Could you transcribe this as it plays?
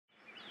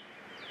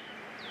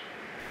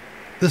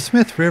The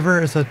Smith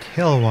River is a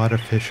tailwater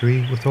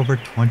fishery with over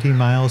 20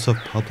 miles of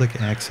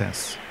public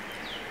access.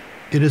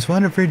 It is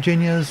one of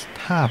Virginia's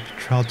top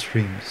trout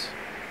streams.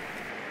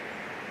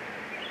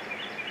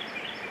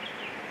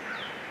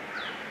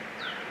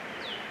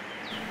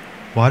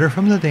 Water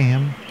from the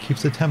dam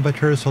keeps the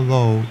temperatures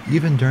low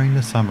even during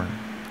the summer.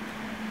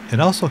 It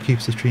also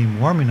keeps the stream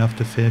warm enough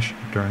to fish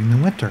during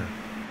the winter.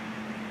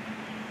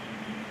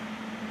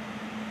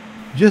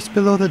 Just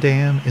below the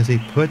dam is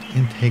a put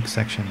and take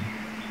section.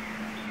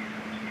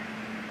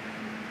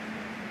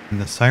 When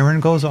the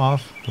siren goes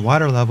off, the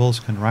water levels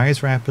can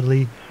rise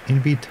rapidly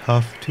and be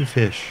tough to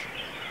fish.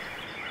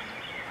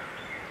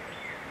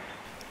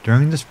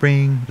 During the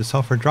spring, the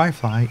sulfur dry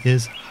fly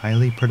is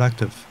highly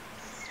productive.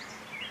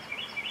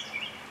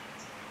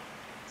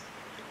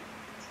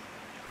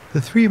 The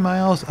 3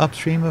 miles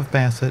upstream of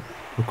Bassett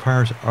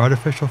requires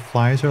artificial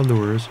flies or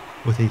lures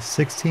with a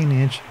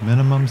 16-inch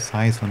minimum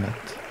size limit.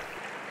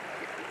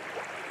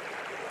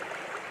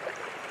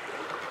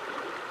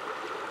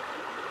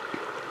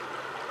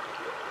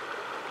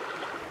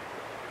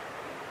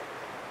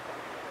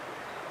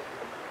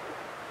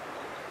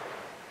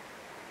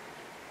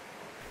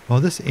 While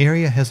this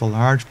area has a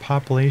large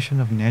population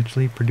of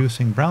naturally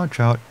producing brown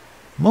trout,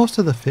 most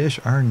of the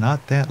fish are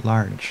not that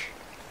large.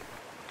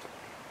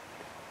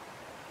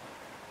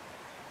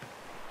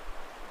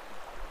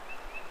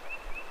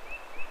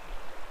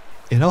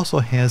 It also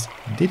has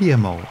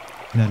didymo,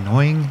 an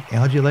annoying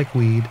algae-like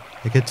weed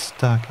that gets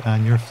stuck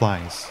on your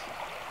flies.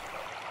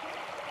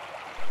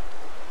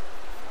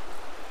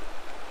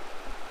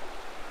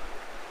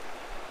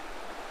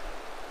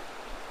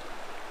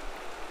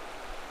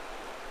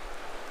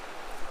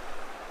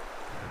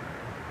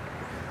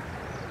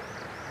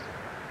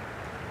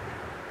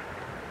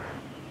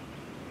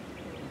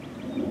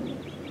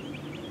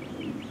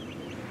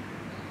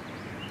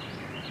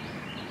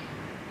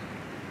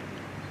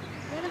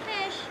 Little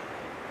fish.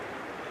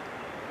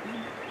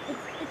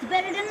 It's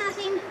better than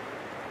nothing.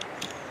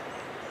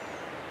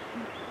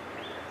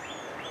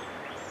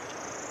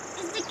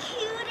 It's the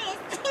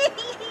cutest.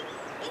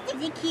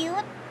 Is it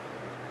cute?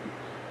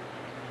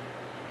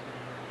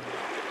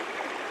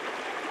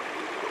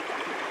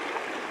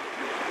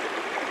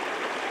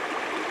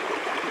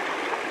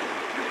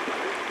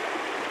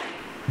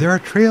 There are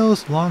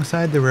trails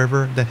alongside the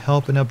river that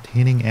help in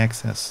obtaining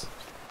access.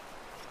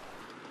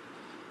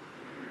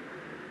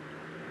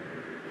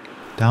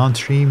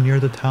 Downstream near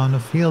the town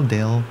of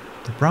Fieldale,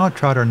 the brown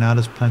trout are not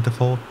as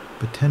plentiful,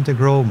 but tend to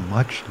grow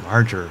much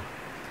larger.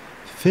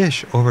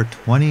 Fish over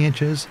 20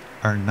 inches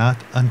are not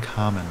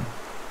uncommon.